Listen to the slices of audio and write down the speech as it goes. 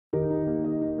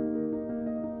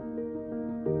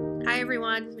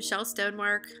everyone, Michelle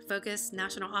Stonemark, Focus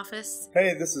National Office.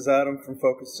 Hey, this is Adam from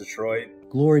Focus Detroit.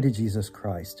 Glory to Jesus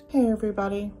Christ. Hey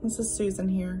everybody, this is Susan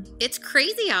here. It's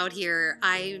crazy out here.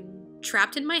 I'm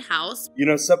trapped in my house. You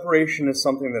know, separation is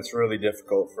something that's really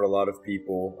difficult for a lot of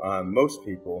people, most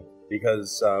people,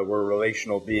 because we're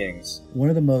relational beings. One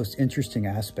of the most interesting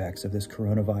aspects of this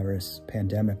coronavirus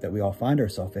pandemic that we all find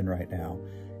ourselves in right now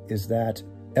is that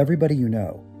everybody you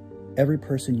know, every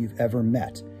person you've ever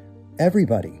met,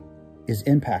 everybody is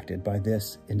impacted by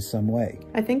this in some way.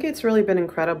 I think it's really been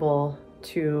incredible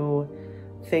to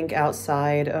think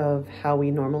outside of how we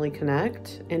normally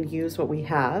connect and use what we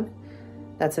have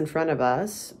that's in front of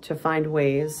us to find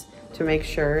ways to make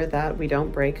sure that we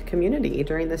don't break community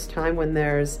during this time when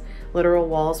there's literal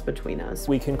walls between us.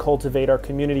 We can cultivate our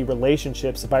community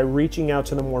relationships by reaching out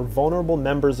to the more vulnerable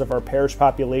members of our parish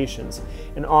populations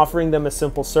and offering them a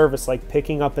simple service like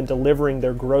picking up and delivering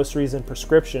their groceries and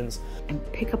prescriptions. And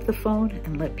pick up the phone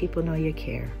and let people know you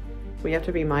care. We have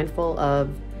to be mindful of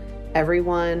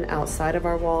everyone outside of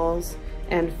our walls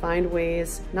and find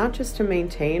ways not just to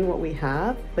maintain what we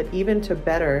have, but even to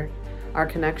better our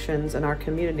connections and our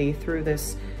community through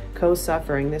this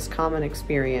co-suffering, this common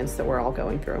experience that we're all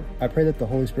going through. I pray that the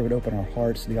Holy Spirit would open our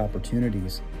hearts to the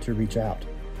opportunities to reach out,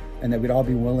 and that we'd all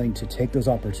be willing to take those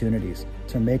opportunities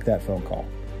to make that phone call,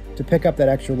 to pick up that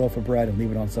extra loaf of bread and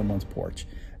leave it on someone's porch,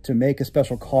 to make a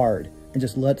special card and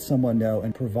just let someone know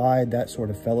and provide that sort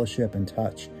of fellowship and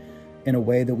touch in a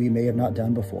way that we may have not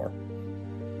done before.